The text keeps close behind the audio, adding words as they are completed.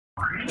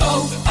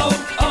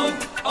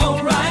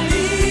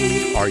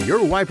O'Reilly. Are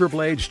your wiper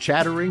blades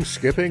chattering,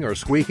 skipping, or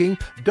squeaking?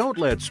 Don't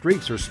let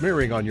streaks or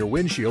smearing on your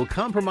windshield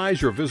compromise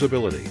your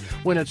visibility.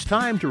 When it's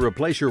time to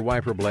replace your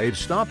wiper blades,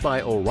 stop by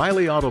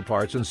O'Reilly Auto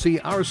Parts and see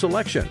our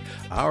selection.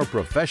 Our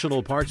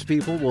professional parts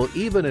people will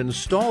even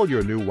install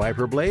your new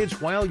wiper blades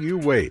while you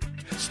wait.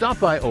 Stop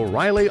by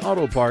O'Reilly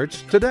Auto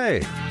Parts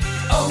today.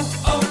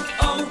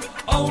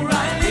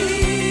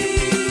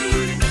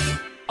 O'Reilly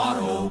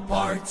Auto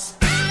Parts.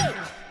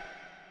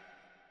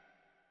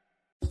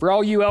 For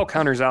all you elk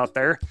hunters out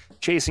there,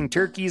 chasing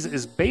turkeys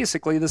is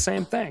basically the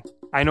same thing.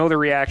 I know the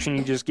reaction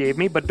you just gave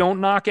me, but don't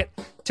knock it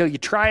till you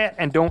try it,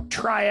 and don't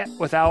try it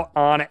without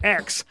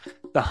OnX.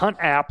 The Hunt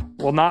app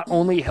will not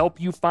only help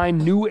you find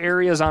new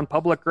areas on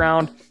public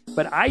ground,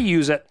 but I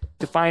use it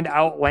to find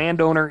out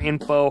landowner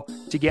info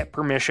to get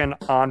permission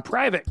on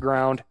private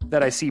ground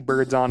that I see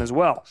birds on as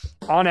well.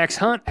 OnX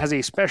Hunt has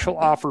a special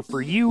offer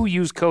for you.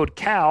 Use code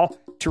CAL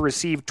to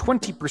receive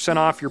 20%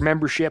 off your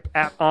membership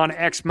at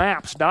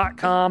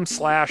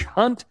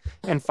onxmaps.com/hunt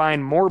and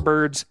find more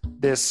birds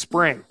this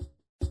spring.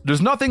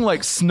 There's nothing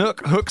like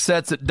snook hook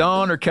sets at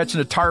dawn or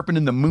catching a tarpon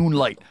in the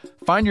moonlight.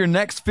 Find your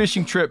next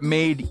fishing trip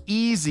made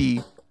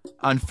easy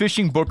on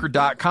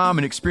fishingbooker.com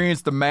and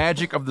experience the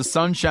magic of the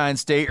Sunshine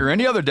State or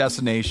any other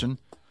destination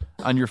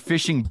on your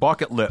fishing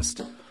bucket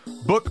list.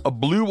 Book a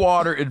blue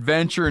water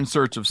adventure in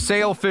search of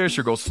sailfish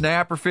or go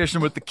snapper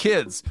fishing with the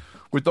kids.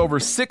 With over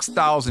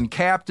 6,000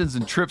 captains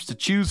and trips to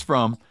choose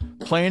from,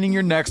 planning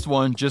your next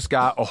one just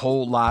got a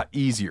whole lot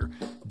easier.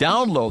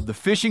 Download the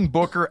Fishing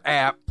Booker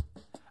app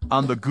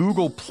on the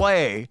Google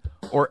Play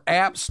or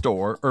App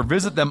Store, or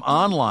visit them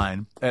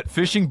online at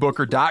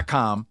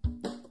fishingbooker.com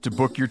to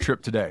book your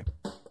trip today.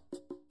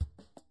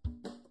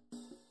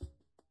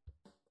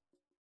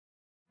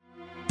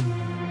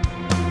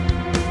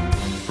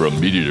 From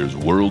MeatEater's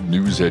World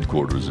News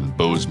Headquarters in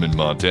Bozeman,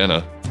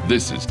 Montana,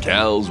 this is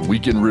Cal's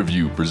Weekend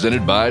Review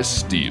presented by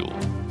Steel.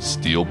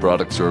 Steel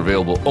products are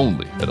available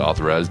only at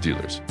authorized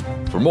dealers.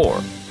 For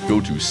more, go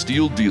to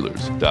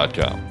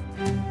steeldealers.com.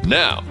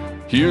 Now,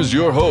 here's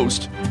your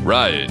host,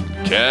 Ryan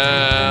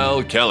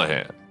Cal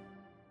Callahan.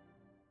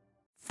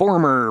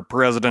 Former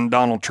President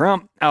Donald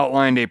Trump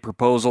outlined a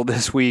proposal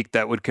this week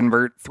that would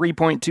convert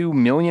 3.2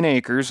 million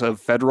acres of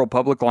federal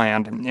public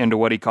land into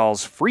what he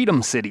calls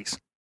freedom cities,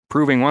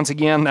 proving once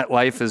again that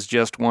life is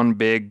just one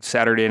big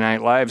Saturday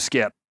Night Live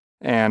skit,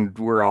 and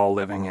we're all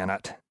living in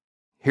it.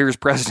 Here's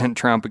President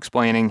Trump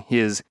explaining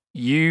his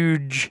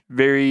huge,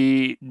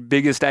 very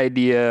biggest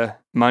idea,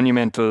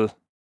 monumental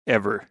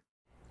ever.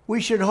 We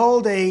should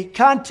hold a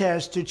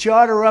contest to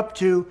charter up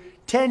to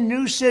 10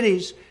 new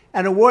cities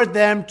and award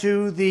them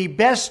to the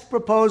best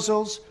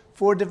proposals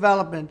for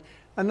development.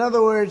 In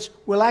other words,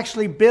 we'll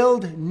actually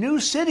build new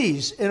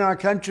cities in our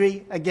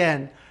country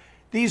again.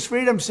 These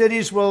freedom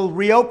cities will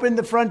reopen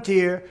the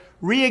frontier,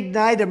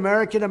 reignite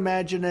American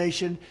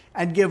imagination,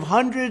 and give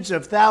hundreds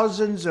of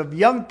thousands of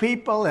young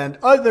people and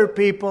other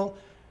people,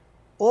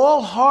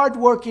 all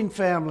hardworking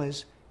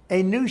families,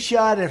 a new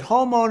shot at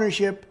home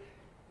ownership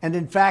and,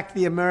 in fact,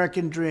 the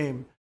American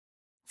dream.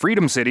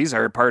 Freedom cities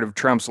are part of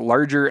Trump's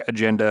larger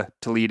agenda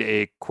to lead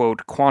a,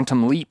 quote,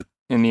 quantum leap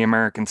in the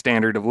American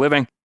standard of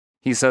living.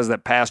 He says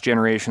that past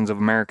generations of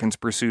Americans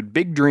pursued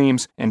big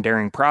dreams and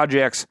daring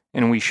projects,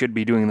 and we should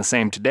be doing the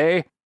same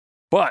today.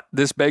 But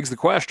this begs the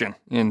question,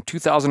 in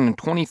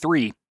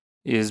 2023,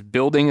 is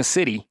building a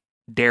city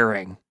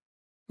daring?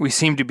 We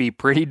seem to be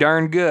pretty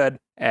darn good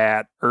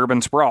at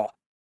urban sprawl.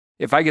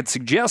 If I could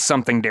suggest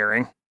something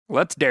daring,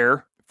 let's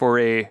dare for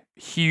a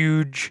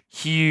huge,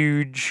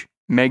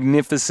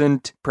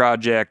 magnificent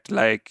project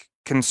like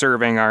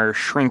conserving our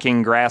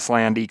shrinking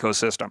grassland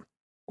ecosystem,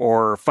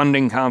 or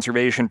funding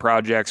conservation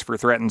projects for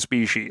threatened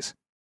species.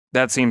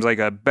 That seems like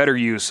a better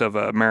use of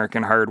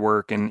American hard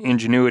work and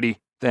ingenuity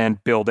than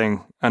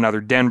building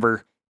another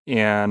Denver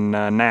in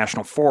a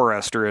national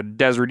forest or a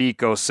desert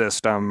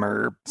ecosystem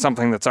or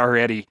something that's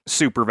already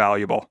super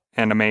valuable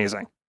and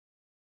amazing.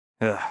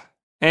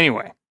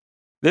 Anyway,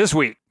 this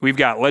week we've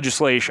got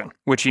legislation,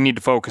 which you need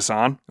to focus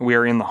on. We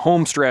are in the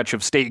home stretch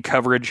of state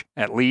coverage,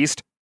 at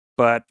least.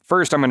 But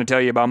first I'm going to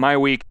tell you about my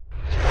week.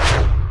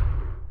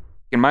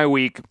 In my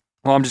week,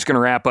 well, I'm just going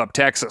to wrap up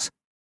Texas.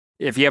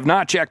 If you have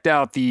not checked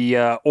out the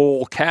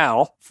Ol'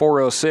 Cal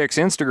 406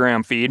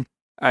 Instagram feed,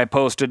 I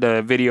posted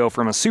a video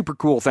from a super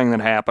cool thing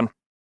that happened.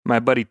 My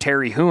buddy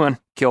Terry Huon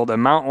killed a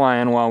mountain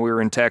lion while we were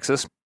in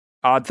Texas.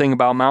 Odd thing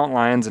about mountain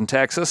lions in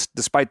Texas,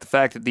 despite the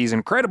fact that these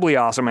incredibly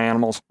awesome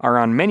animals are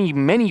on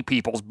many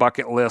people's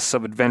bucket lists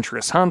of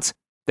adventurous hunts,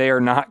 they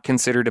are not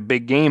considered a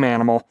big game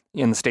animal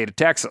in the state of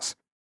Texas.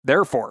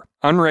 Therefore,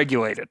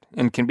 unregulated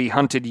and can be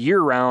hunted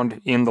year-round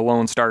in the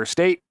Lone Star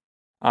State.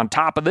 On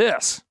top of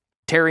this,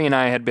 Terry and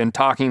I had been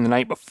talking the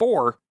night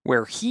before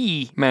where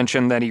he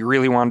mentioned that he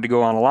really wanted to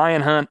go on a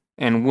lion hunt,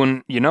 and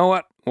wouldn't you know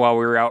it, while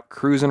we were out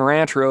cruising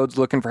ranch roads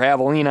looking for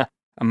javelina,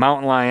 a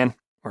mountain lion,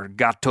 or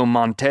Gato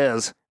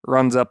Montez,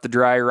 runs up the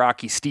dry,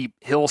 rocky, steep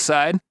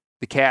hillside,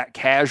 the cat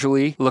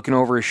casually looking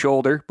over his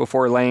shoulder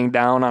before laying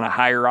down on a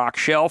high rock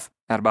shelf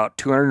at about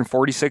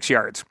 246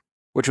 yards.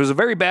 which was a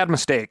very bad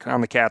mistake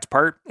on the cat's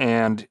part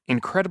and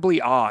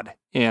incredibly odd,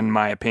 in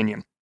my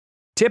opinion.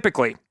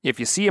 Typically, if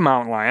you see a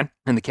mountain lion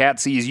and the cat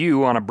sees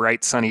you on a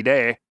bright sunny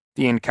day,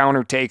 the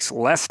encounter takes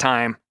less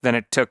time than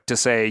it took to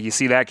say, "You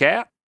see that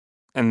cat?"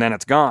 And then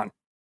it's gone.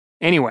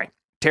 Anyway,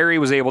 Terry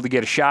was able to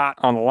get a shot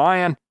on the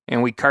lion,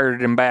 and we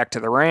carted him back to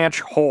the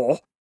ranch whole.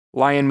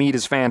 Lion meat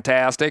is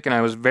fantastic, and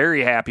I was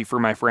very happy for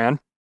my friend.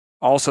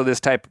 Also, this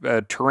type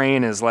of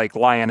terrain is like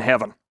lion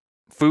heaven.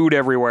 Food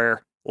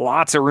everywhere,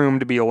 lots of room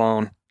to be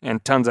alone,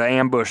 and tons of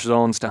ambush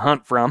zones to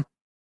hunt from.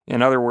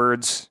 In other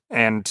words,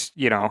 and,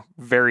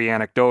 very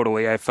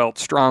anecdotally, I felt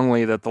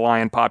strongly that the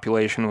lion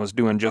population was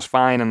doing just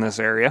fine in this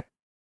area.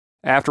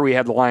 After we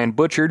had the lion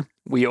butchered,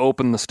 we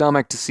opened the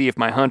stomach to see if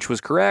my hunch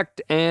was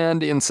correct,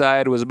 and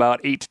inside was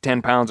about 8 to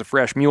 10 pounds of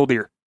fresh mule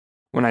deer.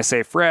 When I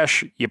say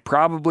fresh, you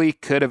probably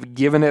could have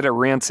given it a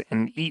rinse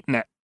and eaten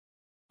it.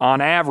 On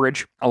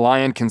average, a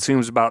lion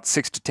consumes about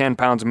 6 to 10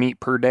 pounds of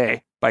meat per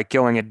day by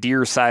killing a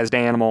deer-sized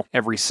animal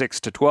every 6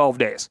 to 12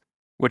 days,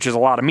 which is a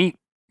lot of meat,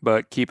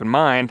 but keep in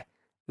mind,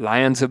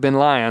 lions have been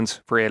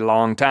lions for a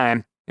long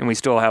time, and we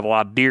still have a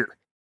lot of deer.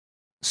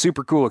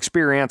 Super cool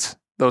experience.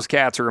 Those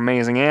cats are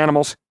amazing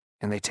animals,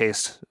 and they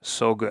taste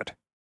so good.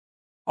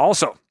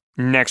 Also,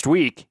 next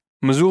week,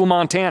 Missoula,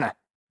 Montana,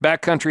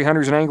 Backcountry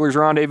Hunters and Anglers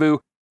Rendezvous.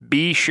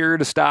 Be sure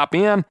to stop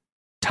in.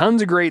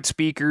 Tons of great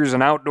speakers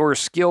and outdoor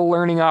skill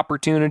learning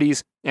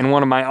opportunities, and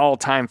one of my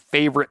all-time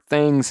favorite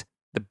things,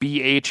 the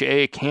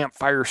BHA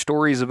Campfire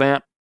Stories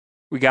event.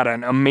 We got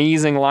an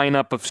amazing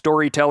lineup of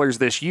storytellers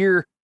this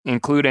year,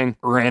 including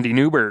Randy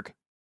Newberg.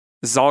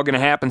 This is all going to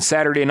happen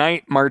Saturday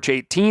night, March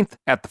 18th,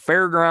 at the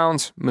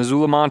Fairgrounds,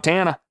 Missoula,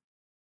 Montana.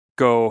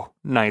 Go,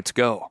 Knights,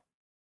 go.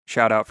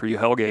 Shout out for you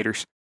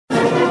Hellgators.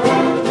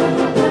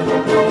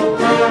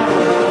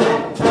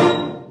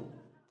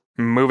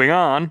 Moving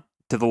on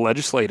to the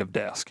legislative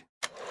desk.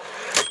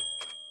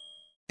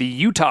 The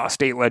Utah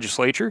State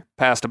Legislature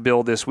passed a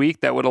bill this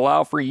week that would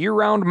allow for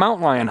year-round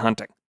mountain lion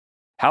hunting.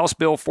 House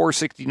Bill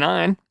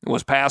 469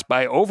 was passed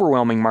by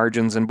overwhelming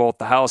margins in both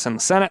the House and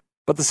the Senate,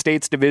 but the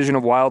state's Division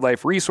of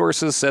Wildlife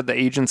Resources said the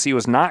agency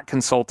was not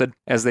consulted,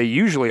 as they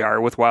usually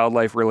are with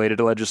wildlife-related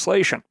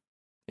legislation.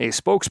 A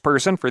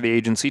spokesperson for the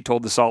agency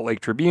told the Salt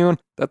Lake Tribune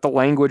that the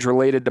language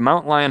related to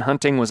mountain lion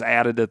hunting was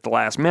added at the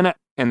last minute,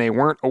 and they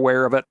weren't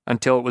aware of it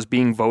until it was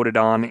being voted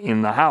on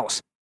in the House.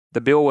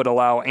 The bill would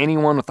allow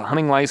anyone with a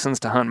hunting license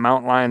to hunt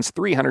mountain lions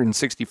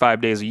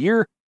 365 days a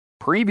year.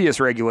 Previous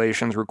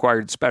regulations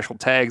required special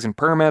tags and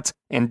permits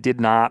and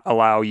did not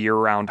allow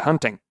year-round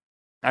hunting.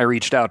 I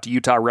reached out to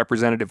Utah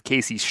Representative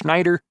Casey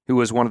Schneider, who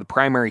was one of the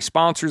primary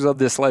sponsors of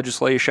this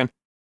legislation.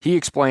 He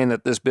explained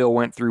that this bill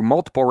went through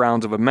multiple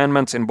rounds of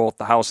amendments in both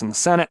the House and the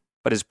Senate,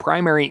 but his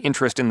primary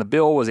interest in the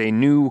bill was a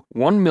new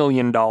 $1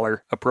 million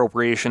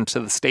appropriation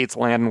to the state's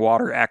Land and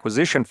Water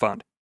Acquisition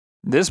Fund.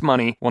 This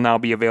money will now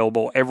be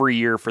available every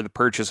year for the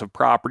purchase of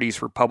properties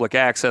for public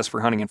access for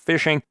hunting and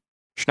fishing.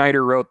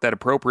 Schneider wrote that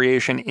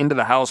appropriation into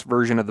the House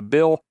version of the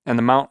bill, and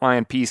the mountain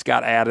lion piece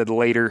got added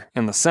later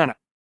in the Senate.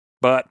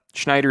 But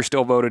Schneider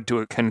still voted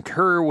to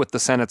concur with the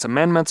Senate's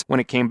amendments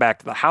when it came back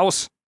to the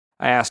House.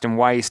 I asked him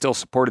why he still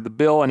supported the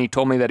bill, and he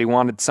told me that he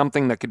wanted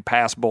something that could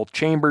pass both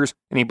chambers,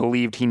 and he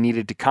believed he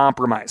needed to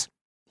compromise.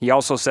 He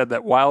also said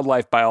that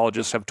wildlife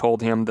biologists have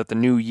told him that the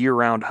new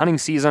year-round hunting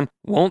season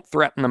won't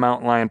threaten the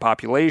mountain lion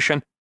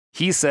population.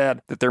 He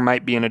said that there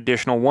might be an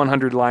additional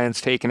 100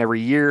 lions taken every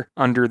year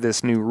under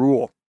this new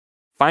rule.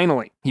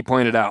 Finally, he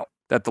pointed out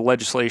that the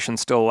legislation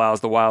still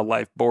allows the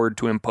Wildlife Board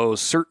to impose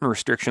certain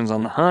restrictions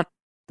on the hunt.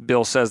 The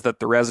bill says that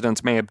the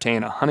residents may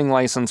obtain a hunting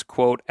license,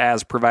 quote,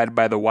 as provided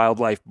by the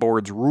Wildlife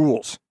Board's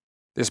rules.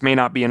 This may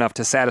not be enough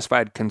to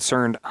satisfy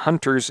concerned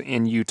hunters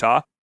in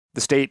Utah. The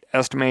state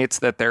estimates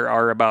that there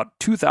are about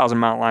 2,000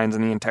 mountain lions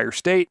in the entire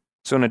state,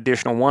 so an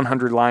additional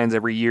 100 lions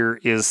every year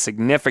is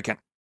significant.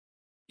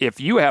 If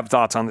you have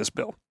thoughts on this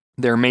bill,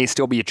 there may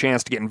still be a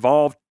chance to get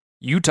involved.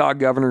 Utah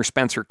Governor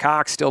Spencer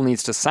Cox still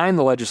needs to sign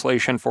the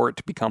legislation for it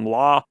to become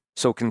law,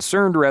 so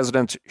concerned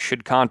residents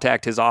should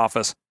contact his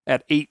office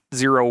at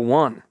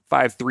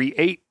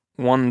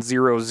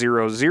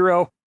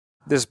 801-538-1000.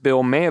 This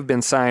bill may have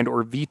been signed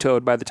or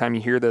vetoed by the time you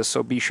hear this,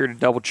 so be sure to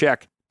double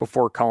check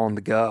before calling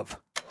the Gov.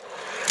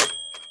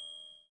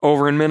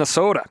 Over in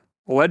Minnesota,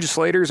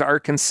 legislators are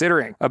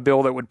considering a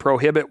bill that would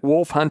prohibit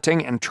wolf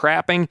hunting and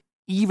trapping,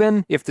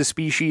 even if the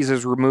species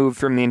is removed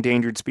from the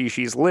endangered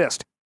species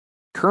list.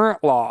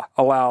 Current law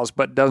allows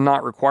but does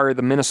not require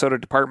the Minnesota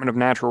Department of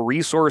Natural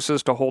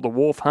Resources to hold a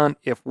wolf hunt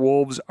if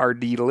wolves are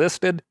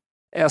delisted.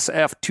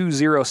 SF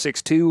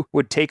 2062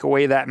 would take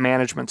away that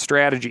management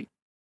strategy.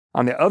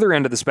 On the other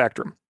end of the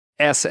spectrum,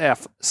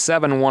 SF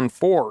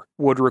 714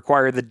 would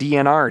require the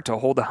DNR to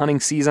hold a hunting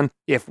season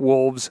if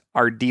wolves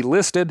are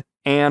delisted,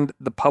 and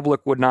the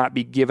public would not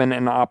be given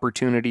an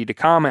opportunity to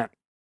comment.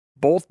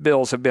 Both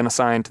bills have been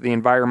assigned to the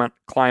Environment,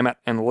 Climate,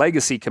 and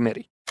Legacy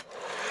Committee.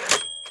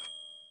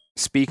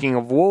 Speaking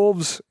of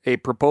wolves, a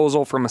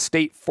proposal from a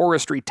state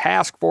forestry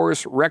task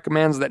force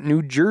recommends that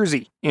New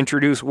Jersey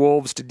introduce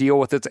wolves to deal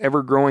with its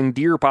ever-growing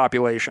deer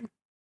population.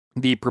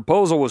 The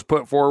proposal was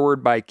put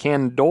forward by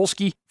Ken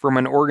Dolsky from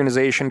an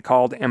organization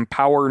called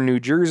Empower New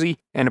Jersey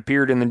and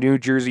appeared in the New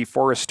Jersey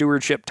Forest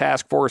Stewardship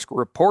Task Force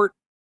report.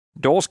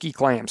 Dolsky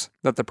claims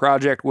that the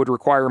project would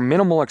require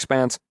minimal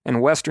expense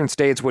and western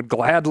states would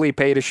gladly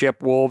pay to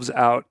ship wolves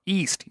out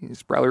east.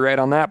 He's probably right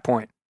on that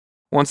point.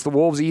 Once the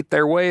wolves eat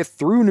their way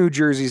through New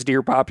Jersey's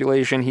deer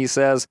population, he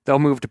says they'll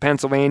move to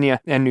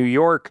Pennsylvania and New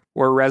York,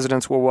 where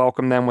residents will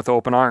welcome them with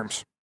open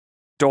arms.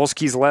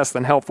 Dolsky's less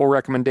than helpful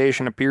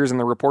recommendation appears in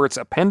the report's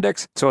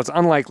appendix, so it's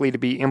unlikely to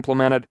be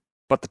implemented.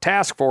 But the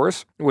task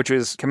force, which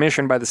is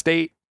commissioned by the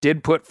state,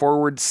 did put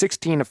forward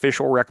 16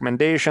 official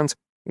recommendations,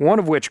 one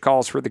of which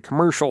calls for the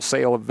commercial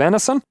sale of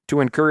venison to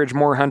encourage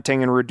more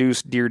hunting and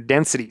reduce deer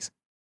densities.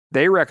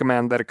 They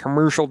recommend that a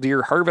commercial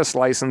deer harvest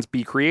license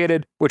be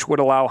created, which would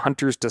allow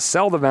hunters to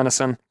sell the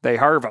venison they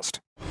harvest.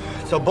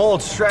 It's a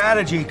bold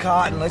strategy,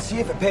 Cotton. Let's see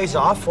if it pays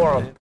off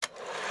for them.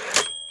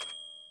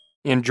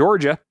 In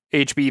Georgia,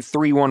 HB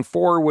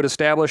 314 would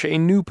establish a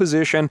new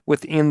position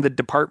within the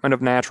Department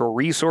of Natural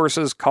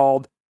Resources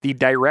called the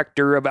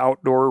Director of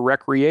Outdoor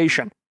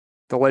Recreation.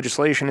 The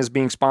legislation is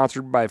being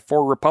sponsored by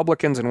 4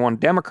 Republicans and 1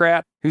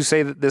 Democrat, who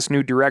say that this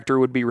new director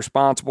would be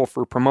responsible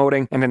for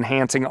promoting and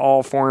enhancing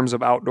all forms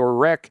of outdoor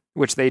rec,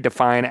 which they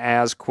define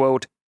as,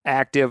 quote,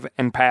 active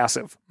and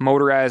passive,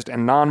 motorized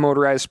and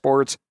non-motorized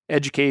sports,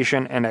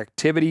 education, and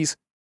activities.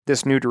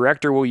 This new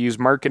director will use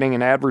marketing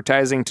and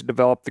advertising to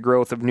develop the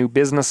growth of new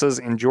businesses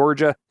in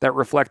Georgia that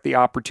reflect the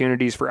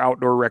opportunities for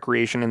outdoor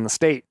recreation in the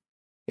state.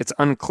 It's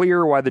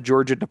unclear why the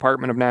Georgia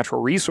Department of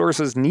Natural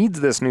Resources needs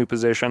this new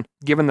position,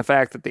 given the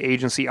fact that the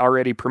agency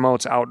already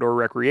promotes outdoor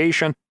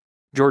recreation.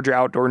 Georgia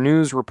Outdoor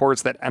News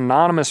reports that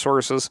anonymous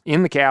sources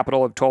in the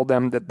Capitol have told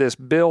them that this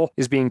bill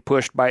is being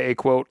pushed by a,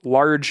 quote,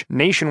 large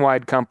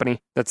nationwide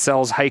company that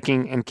sells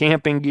hiking and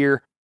camping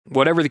gear.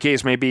 Whatever the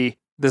case may be,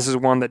 this is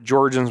one that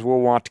Georgians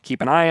will want to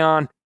keep an eye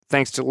on.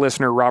 Thanks to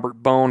listener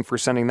Robert Bone for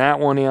sending that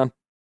one in.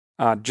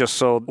 Just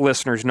so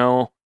listeners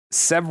know,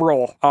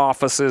 several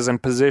offices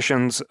and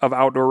positions of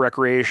outdoor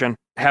recreation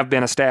have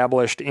been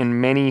established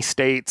in many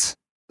states,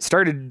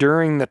 started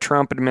during the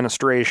Trump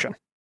administration.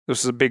 This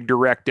is a big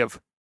directive,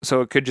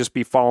 so it could just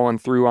be following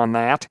through on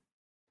that.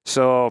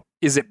 So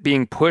is it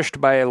being pushed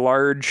by a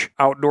large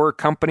outdoor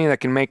company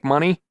that can make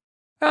money?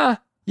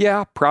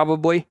 Yeah,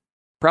 probably.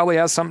 Probably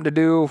has something to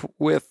do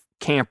with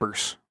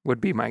campers, would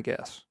be my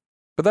guess.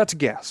 But that's a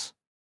guess.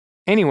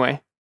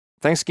 Anyway,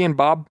 thanks again,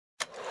 Bob.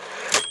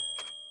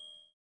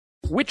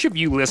 Which of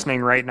you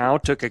listening right now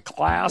took a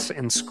class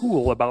in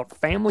school about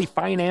Family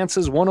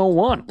Finances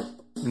 101?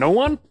 No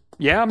one?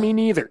 Yeah, me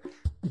neither.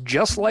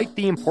 Just like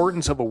the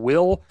importance of a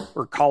will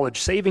or college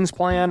savings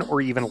plan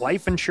or even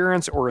life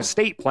insurance or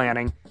estate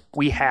planning,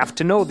 we have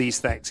to know these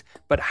things.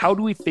 But how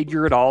do we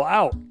figure it all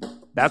out?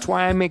 That's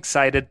why I'm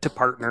excited to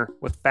partner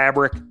with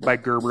Fabric by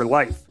Gerber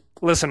Life.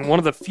 Listen, one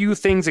of the few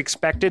things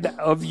expected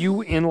of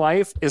you in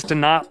life is to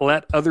not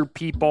let other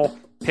people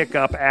pick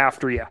up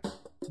after you.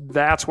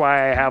 That's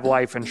why I have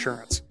life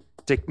insurance,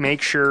 to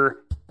make sure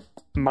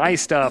my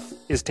stuff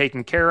is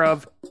taken care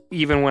of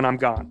even when I'm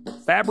gone.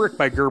 Fabric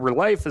by Gerber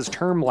Life is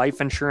term life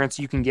insurance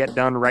you can get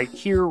done right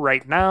here,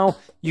 right now.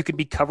 You could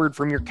be covered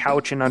from your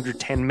couch in under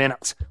 10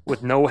 minutes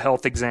with no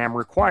health exam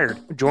required.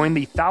 Join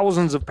the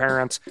thousands of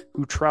parents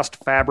who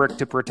trust Fabric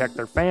to protect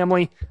their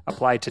family.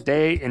 Apply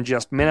today in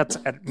just minutes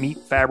at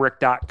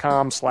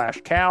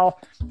meetfabric.com/Cal.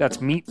 That's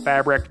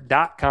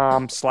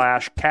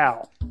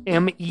meetfabric.com/Cal.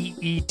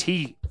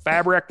 MEET.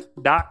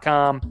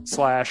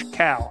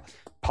 Fabric.com/Cal.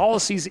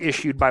 Policies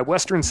issued by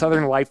Western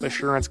Southern Life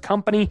Assurance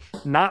Company,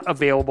 not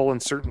available in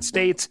certain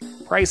states.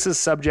 Prices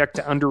subject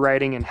to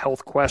underwriting and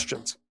health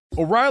questions.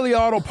 O'Reilly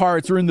Auto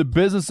Parts are in the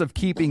business of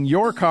keeping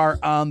your car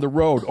on the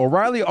road.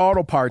 O'Reilly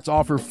Auto Parts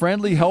offer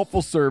friendly,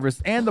 helpful service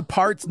and the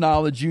parts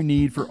knowledge you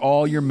need for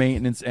all your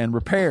maintenance and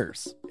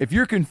repairs. If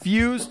you're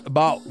confused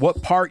about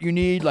what part you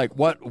need, like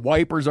what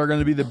wipers are going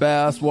to be the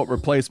best, what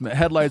replacement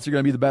headlights are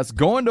going to be the best,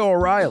 go into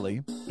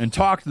O'Reilly and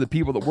talk to the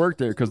people that work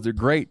there because they're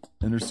great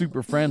and they're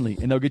super friendly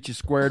and they'll get you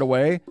squared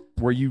away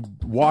where you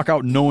walk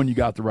out knowing you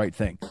got the right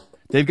thing.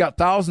 They've got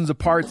thousands of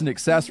parts and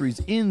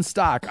accessories in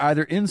stock,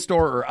 either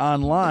in-store or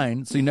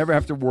online, so you never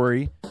have to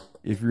worry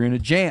if you're in a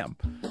jam.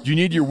 Do you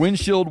need your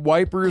windshield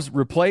wipers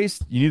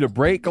replaced? You need a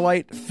brake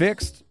light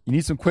fixed? You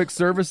need some quick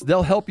service?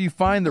 They'll help you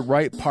find the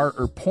right part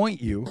or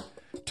point you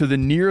to the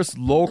nearest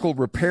local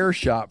repair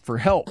shop for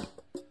help.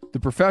 The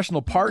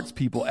professional parts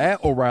people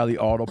at O'Reilly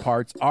Auto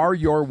Parts are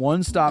your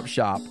one-stop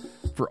shop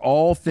for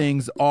all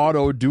things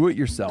auto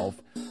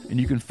do-it-yourself,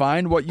 and you can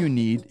find what you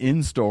need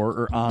in-store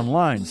or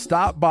online.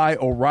 Stop by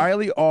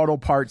O'Reilly Auto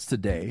Parts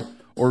today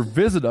or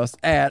visit us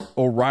at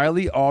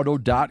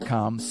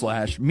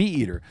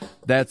O'ReillyAuto.com/MeatEater.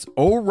 That's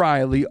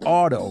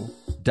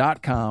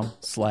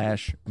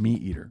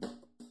O'ReillyAuto.com/MeatEater.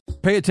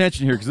 Pay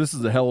attention here because this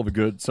is a hell of a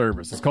good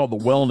service. It's called the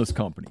Wellness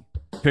Company.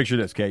 Picture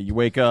this, okay? You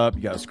wake up,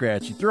 you got a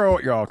scratchy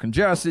throat, you're all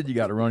congested, you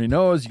got a runny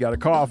nose, you got a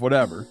cough,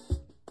 whatever.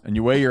 And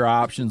you weigh your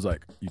options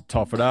like you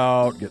tough it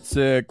out, get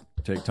sick,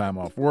 take time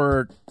off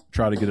work,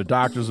 try to get a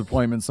doctor's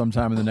appointment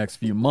sometime in the next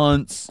few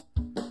months.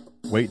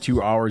 wait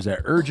 2 hours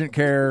at urgent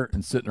care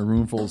and sit in a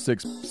room full of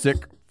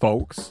sick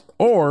folks.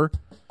 Or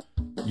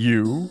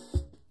you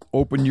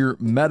open your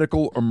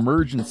medical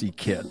emergency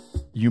kit.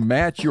 You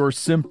match your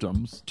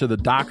symptoms to the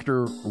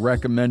doctor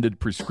recommended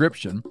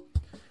prescription,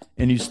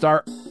 and you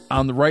start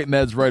on the right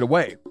meds right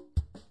away.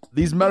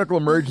 These medical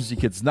emergency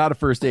kits is not a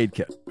first aid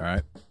kit, all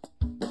right?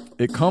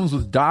 It comes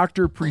with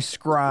doctor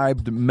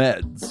prescribed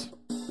meds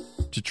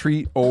to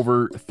treat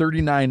over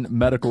 39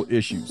 medical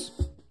issues.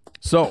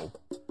 So,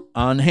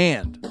 on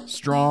hand,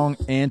 strong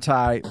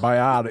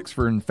antibiotics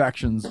for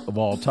infections of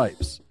all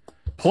types.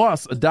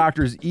 Plus, a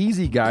doctor's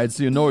easy guide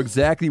so you know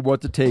exactly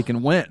what to take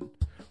and when.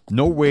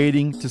 No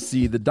waiting to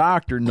see the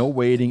doctor, no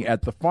waiting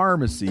at the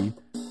pharmacy.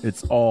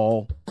 It's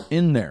all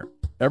in there.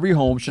 Every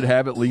home should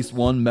have at least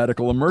one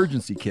medical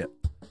emergency kit.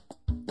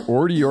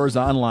 Order yours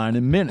online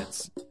in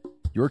minutes.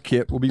 Your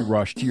kit will be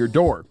rushed to your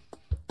door.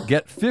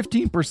 Get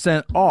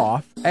 15%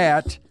 off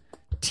at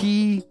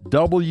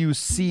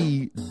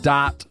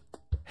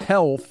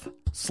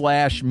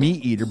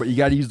twc.health/meateater, but you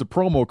got to use the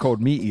promo code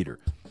meateater.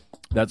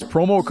 That's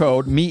promo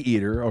code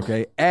meateater,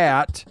 okay,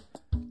 at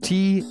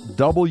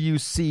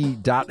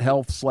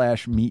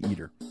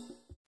twc.health/meateater.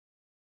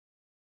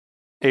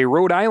 A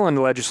Rhode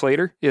Island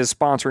legislator is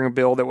sponsoring a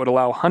bill that would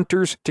allow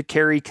hunters to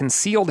carry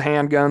concealed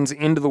handguns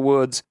into the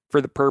woods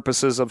for the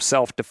purposes of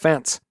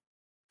self-defense.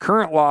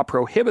 Current law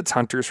prohibits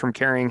hunters from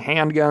carrying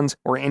handguns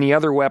or any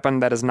other weapon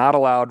that is not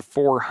allowed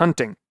for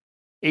hunting.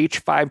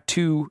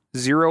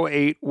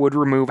 H5208 would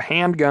remove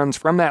handguns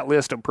from that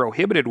list of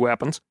prohibited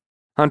weapons.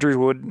 Hunters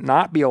would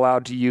not be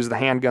allowed to use the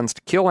handguns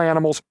to kill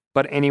animals,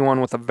 but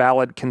anyone with a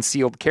valid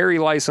concealed carry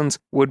license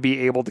would be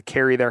able to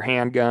carry their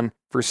handgun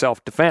for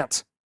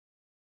self-defense.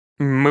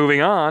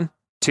 Moving on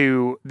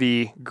to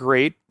the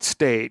great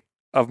state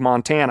of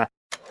Montana.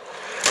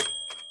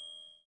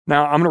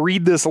 Now, I'm going to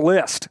read this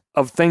list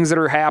of things that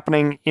are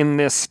happening in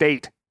this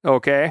state,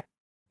 okay?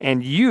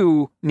 And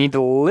you need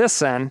to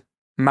listen,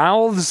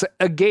 mouths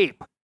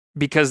agape,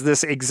 because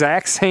this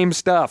exact same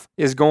stuff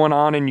is going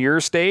on in your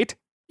state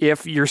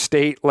if your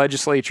state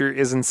legislature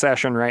is in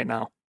session right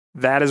now.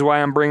 That is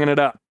why I'm bringing it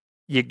up.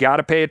 You got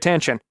to pay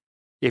attention.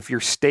 If your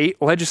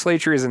state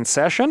legislature is in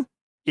session,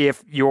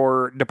 if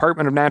your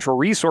Department of Natural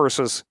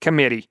Resources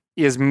committee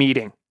is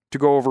meeting to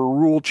go over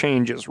rule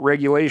changes,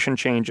 regulation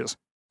changes,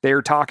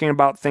 they're talking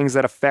about things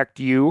that affect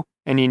you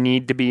and you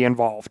need to be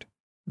involved.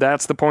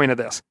 That's the point of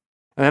this.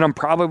 And then I'm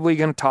probably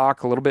going to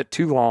talk a little bit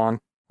too long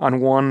on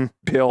one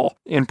bill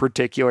in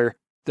particular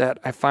that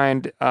I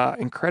find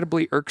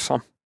incredibly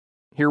irksome.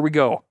 Here we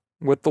go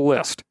with the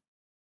list.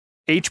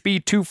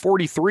 HB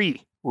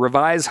 243,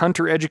 Revise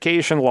Hunter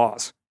Education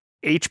Laws.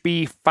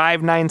 HB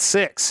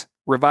 596,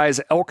 Revise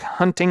Elk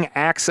Hunting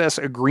Access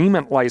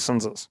Agreement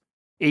Licenses.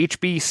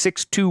 HB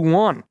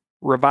 621,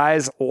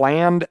 Revise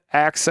Land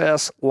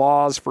Access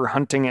Laws for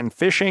Hunting and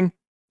Fishing.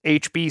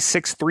 HB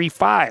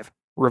 635,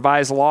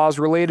 Revise Laws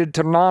Related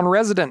to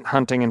Non-Resident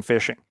Hunting and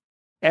Fishing.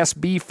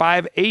 SB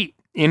 58,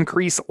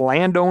 Increase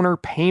Landowner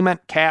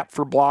Payment Cap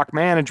for Block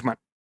Management.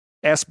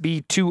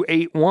 SB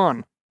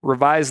 281,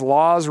 Revise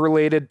Laws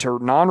Related to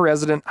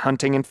Non-Resident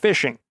Hunting and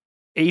Fishing.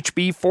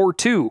 HB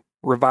 42,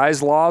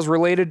 Revise Laws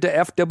Related to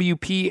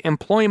FWP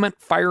Employment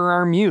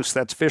Firearm Use,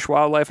 that's Fish,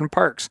 Wildlife, and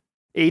Parks.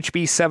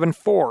 HB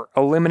 74,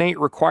 Eliminate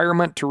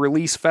Requirement to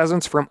Release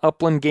Pheasants from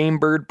Upland Game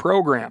Bird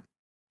Program.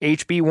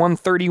 HB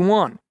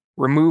 131,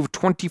 Remove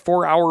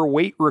 24-hour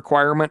wait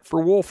requirement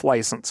for wolf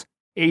license.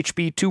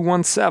 HB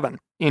 217,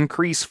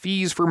 Increase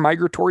fees for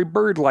migratory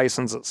bird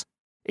licenses.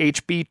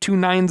 HB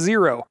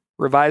 290,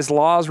 Revise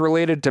laws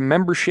related to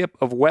membership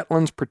of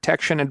Wetlands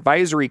Protection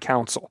Advisory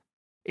Council.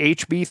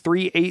 HB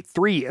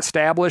 383,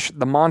 Establish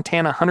the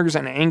Montana Hunters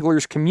and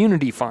Anglers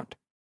Community Fund.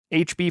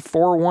 HB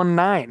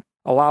 419,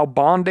 Allow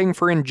bonding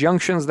for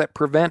injunctions that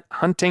prevent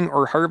hunting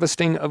or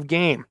harvesting of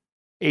game.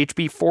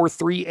 HB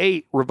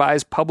 438,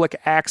 Revise Public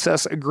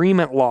Access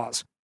Agreement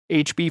Laws.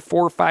 HB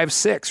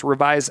 456,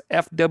 Revise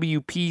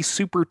FWP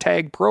Super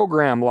Tag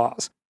Program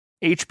Laws.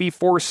 HB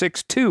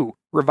 462,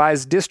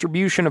 Revise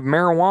Distribution of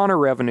Marijuana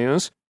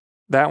Revenues.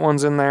 That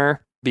one's in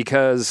there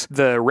because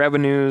the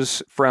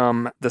revenues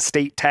from the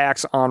state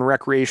tax on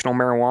recreational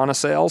marijuana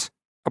sales,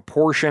 a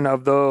portion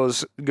of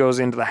those goes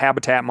into the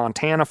Habitat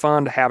Montana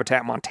Fund.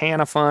 Habitat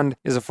Montana Fund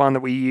is a fund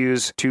that we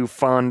use to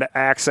fund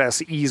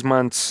access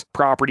easements,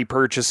 property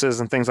purchases,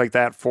 and things like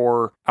that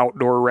for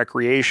outdoor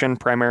recreation,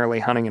 primarily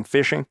hunting and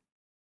fishing.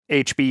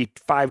 HB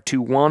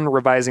 521,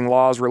 Revising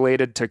Laws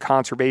Related to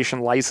Conservation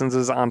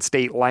Licenses on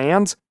State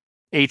Lands.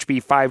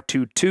 HB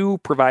 522,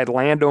 Provide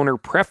Landowner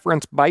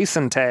Preference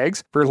Bison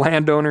Tags for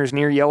landowners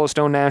near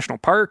Yellowstone National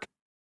Park.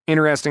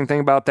 Interesting thing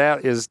about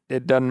that is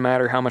it doesn't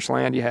matter how much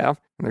land you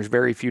have, and there's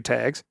very few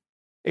tags.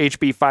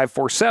 HB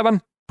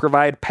 547,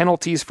 Provide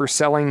penalties for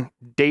selling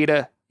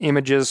data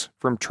images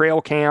from trail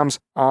cams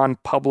on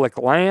public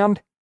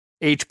land.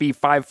 HB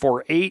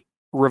 548,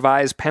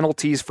 Revise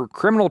penalties for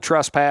criminal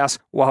trespass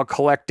while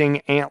collecting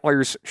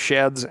antlers,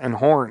 sheds, and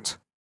horns.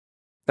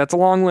 That's a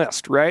long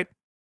list, right?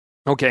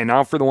 Okay,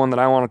 now for the one that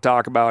I want to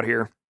talk about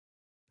here.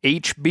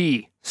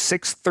 HB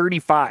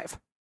 635,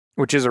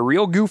 which is a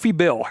real goofy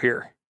bill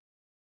here.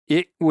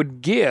 It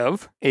would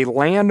give a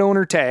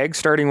landowner tag,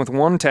 starting with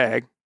one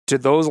tag, to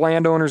those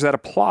landowners that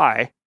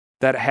apply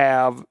that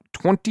have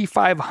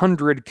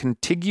 2,500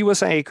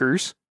 contiguous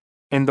acres,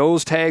 and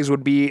those tags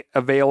would be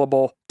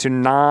available to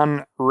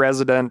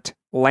non-resident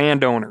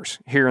landowners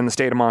here in the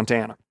state of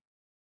Montana.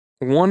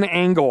 One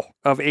angle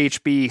of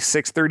HB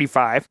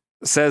 635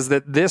 says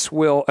that this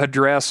will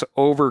address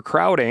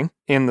overcrowding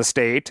in the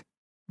state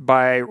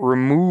by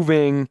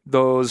removing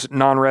those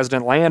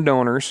non-resident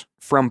landowners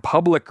from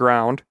public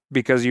ground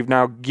because you've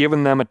now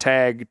given them a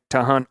tag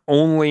to hunt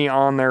only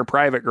on their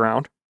private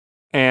ground.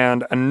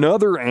 And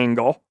another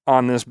angle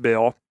on this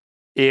bill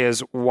is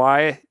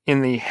why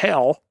in the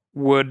hell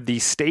would the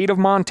state of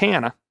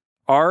Montana,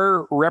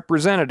 our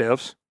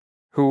representatives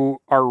who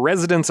are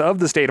residents of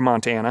the state of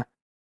Montana,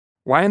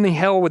 why in the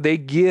hell would they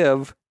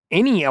give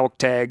any elk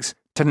tags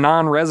to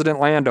non-resident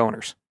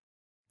landowners?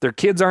 Their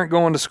kids aren't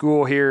going to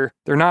school here.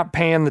 They're not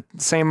paying the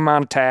same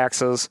amount of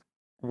taxes.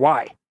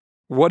 Why?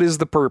 What is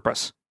the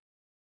purpose?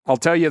 I'll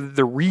tell you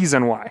the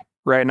reason why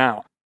right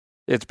now.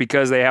 It's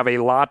because they have a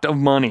lot of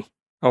money,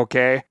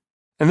 okay?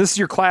 And this is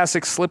your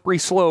classic slippery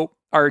slope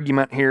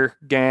argument here,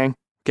 gang,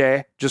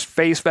 okay? Just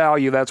face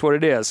value, that's what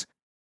it is.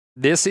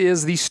 This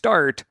is the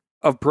start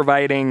of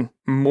providing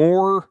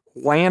more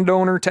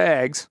landowner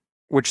tags,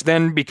 which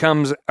then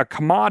becomes a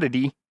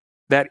commodity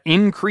that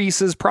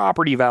increases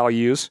property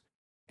values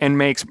and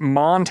makes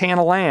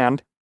Montana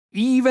land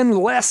even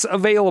less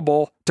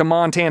available to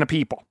Montana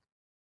people.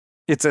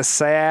 It's a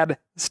sad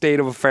state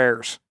of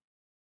affairs.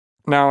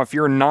 Now, if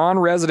you're a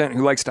non-resident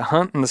who likes to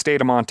hunt in the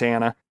state of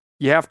Montana,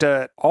 you have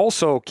to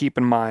also keep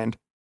in mind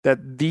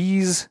that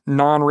these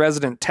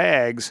non-resident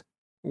tags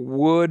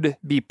would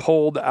be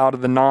pulled out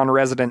of the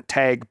non-resident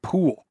tag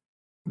pool,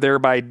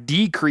 thereby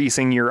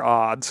decreasing your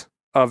odds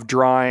of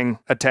drawing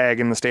a tag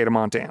in the state of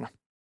Montana.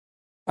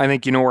 I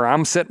think you know where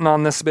I'm sitting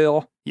on this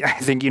bill. I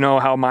think you know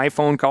how my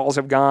phone calls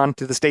have gone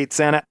to the state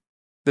Senate.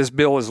 This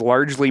bill is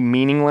largely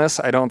meaningless.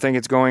 I don't think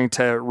it's going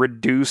to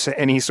reduce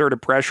any sort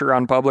of pressure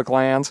on public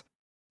lands.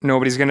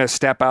 Nobody's going to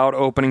step out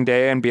opening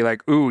day and be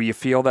like, ooh, you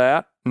feel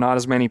that? Not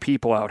as many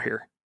people out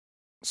here.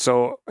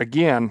 So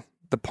again,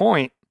 the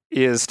point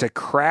is to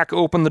crack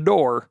open the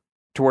door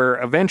to where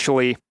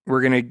eventually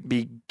we're going to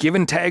be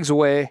giving tags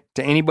away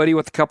to anybody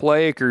with a couple of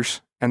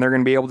acres and they're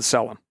going to be able to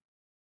sell them.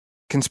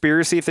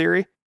 Conspiracy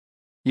theory?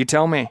 You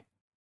tell me.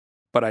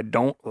 But I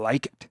don't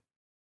like it.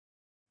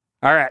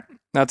 All right,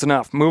 that's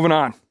enough. Moving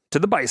on to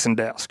the bison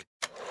desk.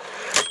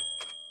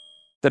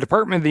 The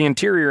Department of the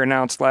Interior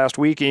announced last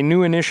week a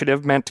new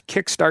initiative meant to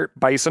kickstart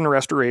bison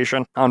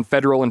restoration on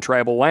federal and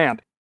tribal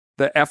land.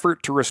 The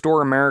effort to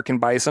restore American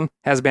bison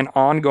has been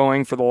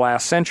ongoing for the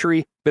last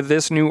century, but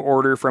this new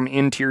order from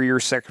Interior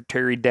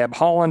Secretary Deb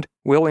Haaland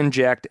will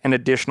inject an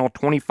additional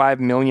 $25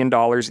 million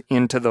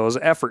into those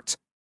efforts.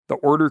 The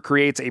order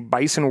creates a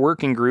bison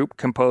working group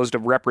composed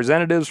of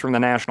representatives from the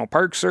National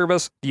Park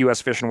Service, the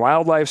U.S. Fish and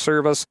Wildlife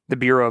Service, the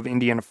Bureau of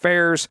Indian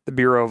Affairs, the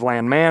Bureau of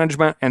Land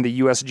Management, and the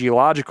U.S.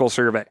 Geological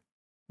Survey.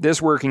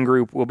 This working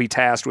group will be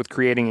tasked with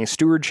creating a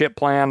stewardship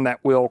plan that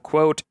will,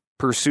 quote,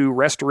 pursue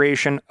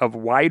restoration of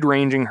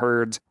wide-ranging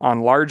herds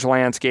on large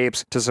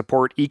landscapes to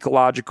support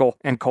ecological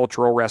and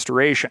cultural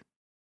restoration.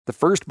 The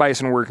first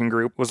bison working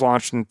group was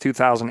launched in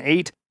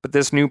 2008, but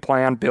this new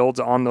plan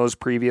builds on those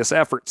previous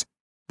efforts.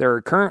 There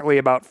are currently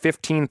about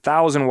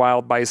 15,000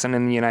 wild bison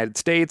in the United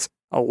States,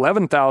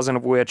 11,000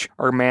 of which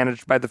are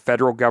managed by the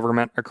federal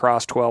government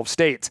across 12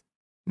 states.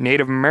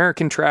 Native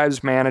American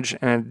tribes manage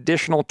an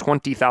additional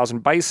 20,000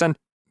 bison.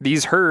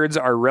 These herds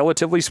are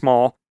relatively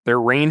small,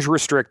 they're range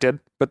restricted,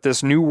 but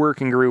this new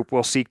working group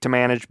will seek to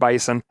manage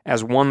bison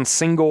as one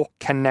single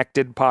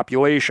connected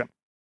population.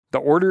 The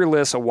order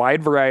lists a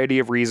wide variety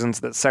of reasons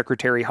that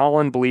Secretary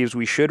Haaland believes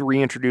we should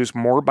reintroduce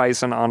more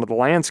bison onto the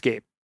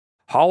landscape.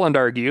 Haaland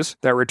argues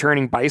that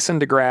returning bison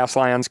to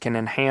grasslands can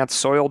enhance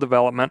soil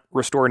development,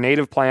 restore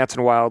native plants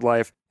and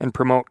wildlife, and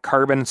promote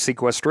carbon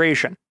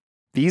sequestration.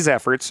 These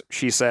efforts,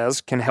 she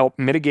says, can help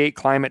mitigate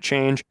climate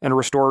change and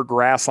restore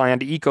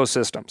grassland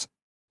ecosystems.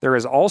 There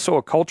is also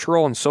a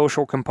cultural and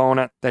social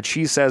component that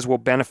she says will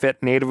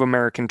benefit Native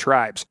American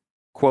tribes.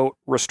 Quote,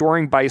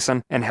 restoring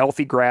bison and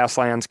healthy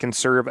grasslands can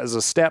serve as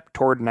a step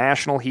toward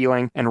national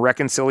healing and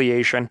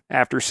reconciliation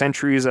after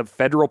centuries of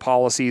federal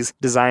policies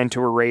designed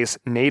to erase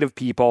Native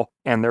people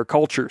and their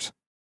cultures.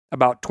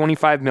 About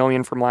 $25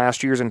 million from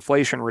last year's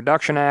Inflation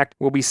Reduction Act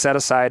will be set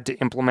aside to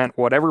implement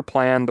whatever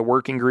plan the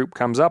working group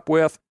comes up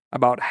with.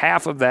 About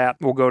half of that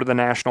will go to the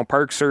National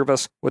Park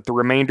Service, with the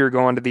remainder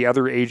going to the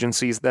other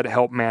agencies that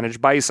help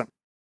manage bison.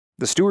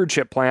 The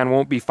stewardship plan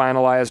won't be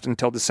finalized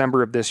until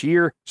December of this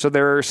year, so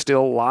there are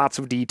still lots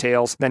of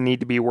details that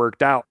need to be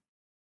worked out.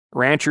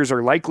 Ranchers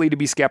are likely to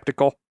be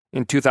skeptical.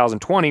 In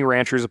 2020,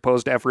 ranchers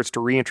opposed efforts to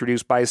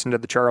reintroduce bison to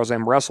the Charles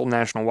M. Russell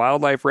National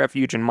Wildlife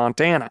Refuge in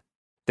Montana.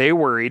 They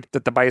worried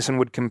that the bison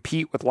would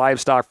compete with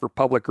livestock for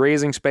public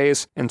grazing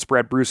space and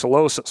spread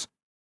brucellosis.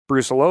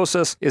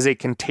 Brucellosis is a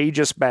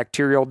contagious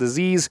bacterial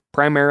disease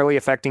primarily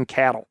affecting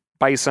cattle,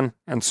 bison,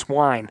 and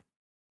swine.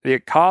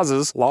 It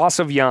causes loss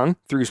of young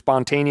through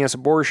spontaneous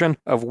abortion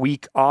of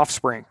weak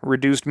offspring,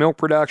 reduced milk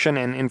production,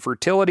 and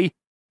infertility.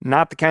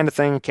 Not the kind of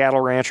thing a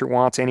cattle rancher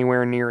wants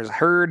anywhere near his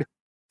herd.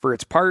 For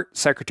its part,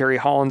 Secretary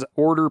Holland's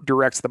order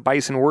directs the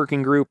Bison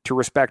Working Group to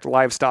respect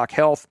livestock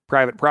health,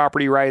 private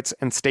property rights,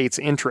 and states'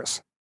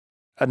 interests.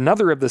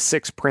 Another of the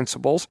 6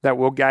 principles that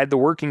will guide the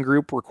working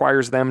group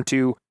requires them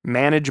to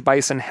manage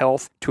bison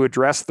health to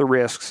address the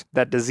risks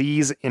that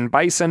disease in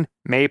bison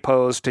may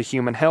pose to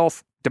human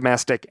health,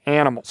 domestic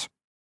animals.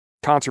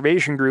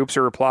 Conservation groups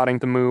are applauding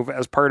the move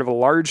as part of a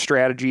large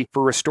strategy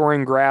for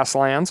restoring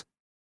grasslands.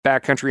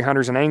 Backcountry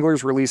hunters and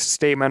anglers released a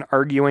statement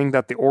arguing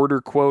that the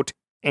order, quote,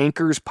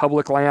 anchors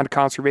public land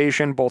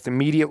conservation both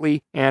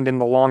immediately and in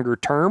the longer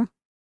term.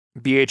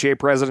 BHA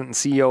President and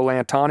CEO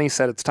Lantani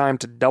said it's time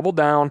to double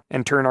down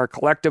and turn our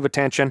collective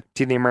attention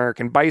to the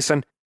American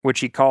bison, which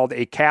he called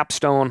a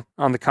capstone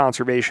on the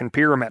conservation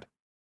pyramid.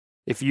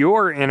 If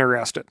you're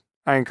interested,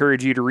 I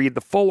encourage you to read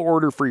the full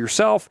order for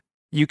yourself.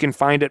 You can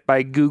find it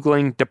by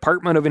Googling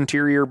Department of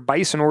Interior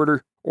Bison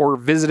Order or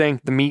visiting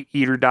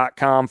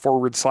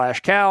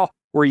themeateater.com/Cal,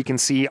 where you can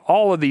see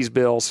all of these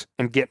bills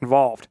and get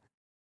involved.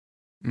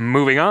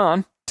 Moving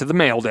on to the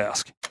mail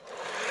desk.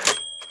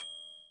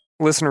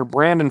 Listener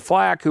Brandon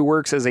Flack, who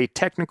works as a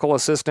technical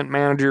assistant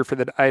manager for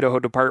the Idaho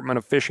Department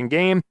of Fish and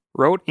Game,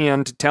 wrote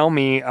in to tell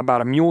me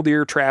about a mule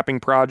deer trapping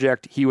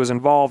project he was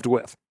involved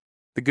with.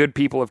 The good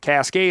people of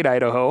Cascade,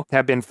 Idaho,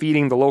 have been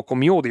feeding the local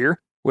mule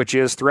deer, which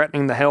is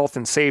threatening the health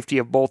and safety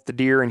of both the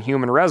deer and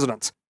human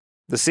residents.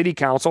 The city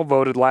council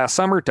voted last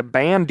summer to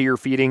ban deer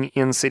feeding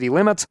in city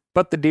limits,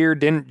 but the deer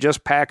didn't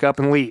just pack up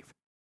and leave.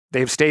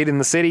 They've stayed in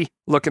the city,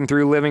 looking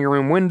through living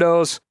room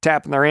windows,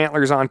 tapping their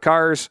antlers on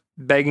cars,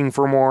 begging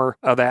for more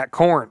of that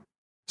corn.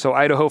 So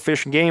Idaho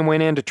Fish and Game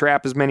went in to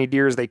trap as many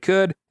deer as they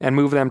could and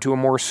move them to a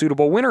more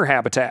suitable winter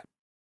habitat.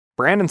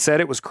 Brandon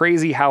said it was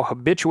crazy how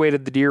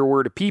habituated the deer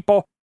were to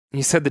people.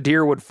 He said the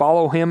deer would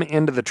follow him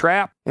into the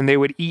trap and they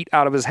would eat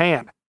out of his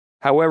hand.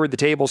 However, the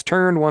tables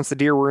turned once the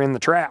deer were in the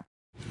trap.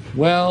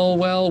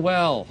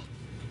 Well.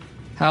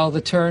 How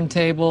the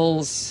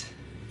turntables...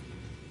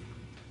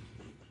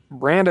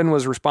 Brandon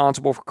was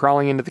responsible for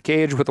crawling into the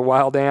cage with a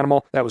wild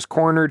animal that was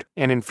cornered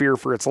and in fear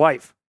for its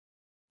life.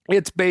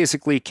 It's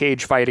basically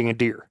cage fighting a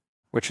deer,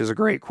 which is a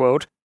great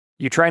quote.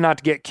 You try not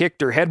to get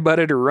kicked or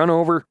headbutted or run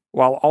over,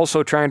 while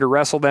also trying to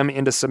wrestle them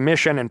into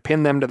submission and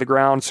pin them to the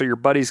ground so your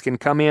buddies can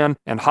come in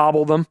and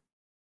hobble them.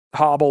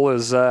 Hobble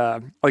is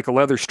like a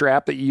leather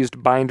strap that you use to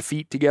bind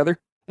feet together,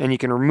 and you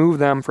can remove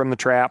them from the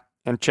trap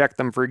and check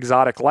them for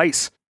exotic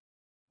lice.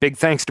 Big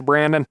thanks to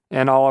Brandon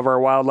and all of our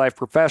wildlife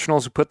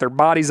professionals who put their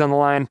bodies on the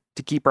line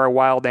to keep our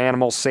wild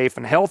animals safe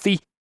and healthy.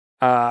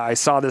 I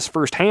saw this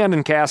firsthand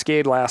in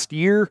Cascade last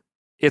year.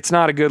 It's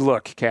not a good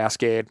look,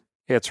 Cascade.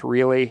 It's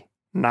really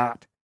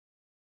not.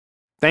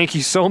 Thank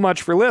you so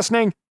much for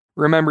listening.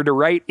 Remember to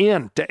write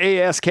in to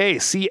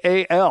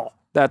ASKCAL.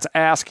 That's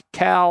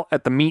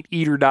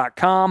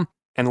askcal@themeateater.com,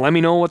 and let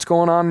me know what's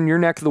going on in your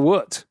neck of the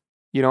woods.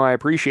 You know, I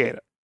appreciate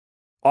it.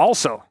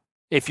 Also,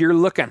 if you're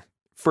looking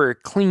for a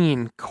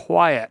clean,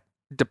 quiet,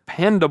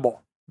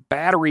 dependable,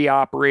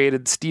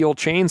 battery-operated steel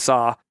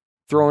chainsaw,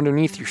 throw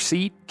underneath your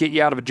seat, get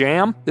you out of a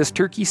jam this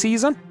turkey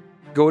season,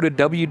 go to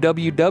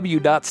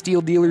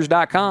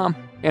www.steeldealers.com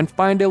and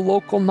find a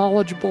local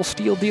knowledgeable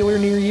steel dealer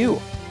near you.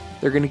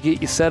 They're going to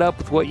get you set up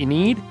with what you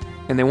need,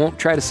 and they won't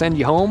try to send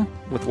you home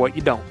with what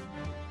you don't.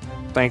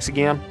 Thanks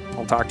again.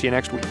 I'll talk to you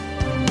next week.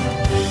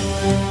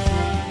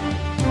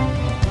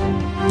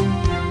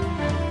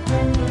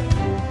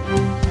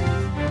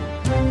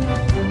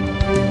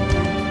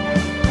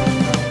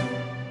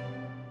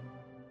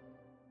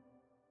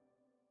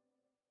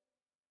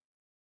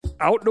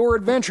 Outdoor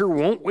adventure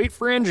won't wait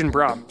for engine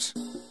problems.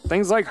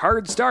 Things like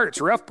hard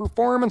starts, rough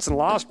performance, and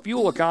lost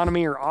fuel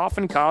economy are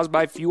often caused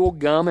by fuel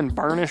gum and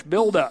varnish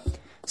buildup.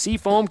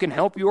 Seafoam can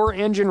help your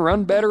engine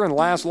run better and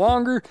last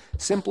longer.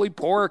 Simply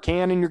pour a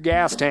can in your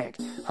gas tank.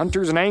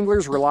 Hunters and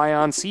anglers rely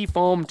on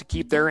Seafoam to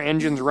keep their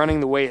engines running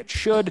the way it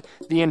should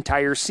the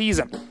entire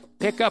season.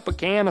 Pick up a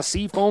can of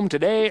Seafoam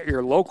today at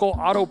your local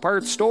auto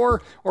parts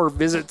store or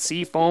visit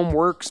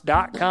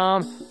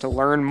seafoamworks.com to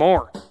learn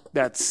more.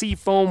 That's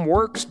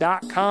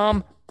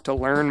seafoamworks.com to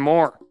learn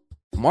more.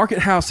 Market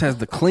House has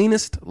the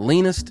cleanest,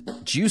 leanest,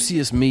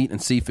 juiciest meat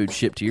and seafood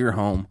shipped to your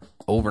home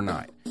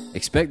overnight.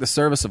 Expect the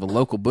service of a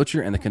local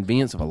butcher and the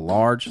convenience of a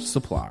large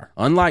supplier.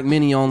 Unlike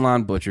many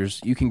online butchers,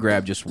 you can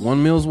grab just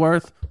one meal's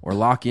worth or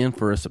lock in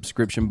for a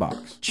subscription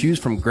box. Choose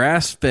from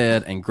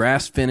grass-fed and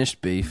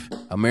grass-finished beef,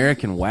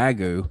 American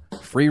Wagyu,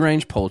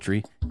 free-range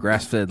poultry,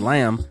 grass-fed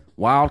lamb,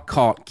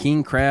 wild-caught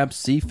king crab,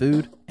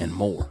 seafood, and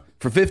more.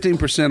 For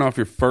 15% off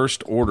your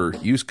first order,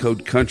 use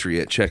code COUNTRY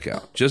at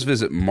checkout. Just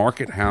visit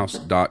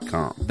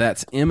markethouse.com.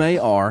 That's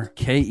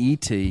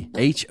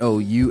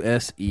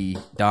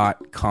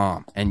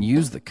MARKETHOUSE.com and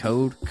use the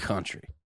code COUNTRY.